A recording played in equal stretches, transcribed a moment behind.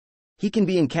He can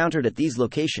be encountered at these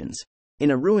locations: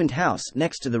 in a ruined house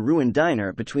next to the ruined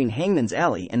diner between Hangman's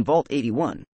Alley and Vault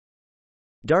 81.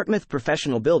 Dartmouth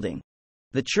Professional Building.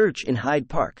 The church in Hyde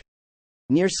Park.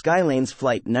 Near Skylane's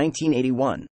Flight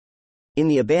 1981. In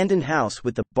the abandoned house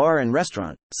with the bar and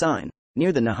restaurant sign,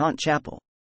 near the Nahant Chapel.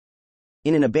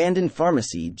 In an abandoned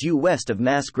pharmacy due west of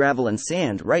Mass Gravel and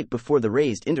Sand right before the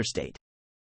raised interstate.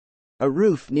 A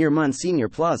roof near Monsignor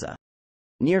Plaza.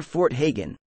 Near Fort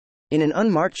Hagen. In an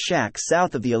unmarked shack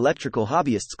south of the Electrical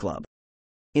Hobbyists Club.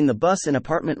 In the bus and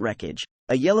apartment wreckage,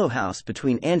 a yellow house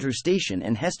between Andrew Station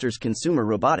and Hester's Consumer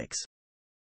Robotics.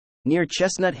 Near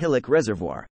Chestnut Hillock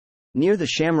Reservoir. Near the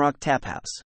Shamrock Tap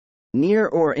House. Near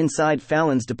or inside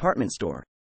Fallon's department store.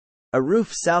 A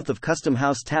roof south of Custom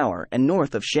House Tower and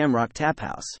north of Shamrock Tap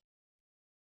House.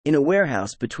 In a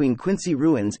warehouse between Quincy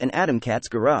Ruins and Adam Cat's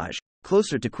Garage,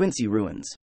 closer to Quincy Ruins.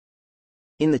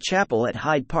 In the chapel at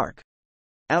Hyde Park.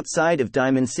 Outside of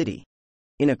Diamond City.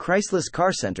 In a Chrysalis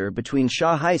car center between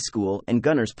Shaw High School and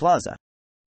Gunners Plaza.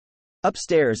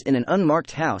 Upstairs in an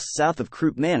unmarked house south of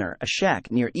Croup Manor, a shack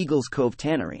near Eagles Cove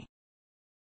Tannery.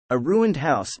 A ruined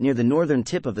house near the northern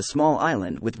tip of the small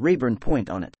island with Rayburn Point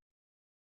on it.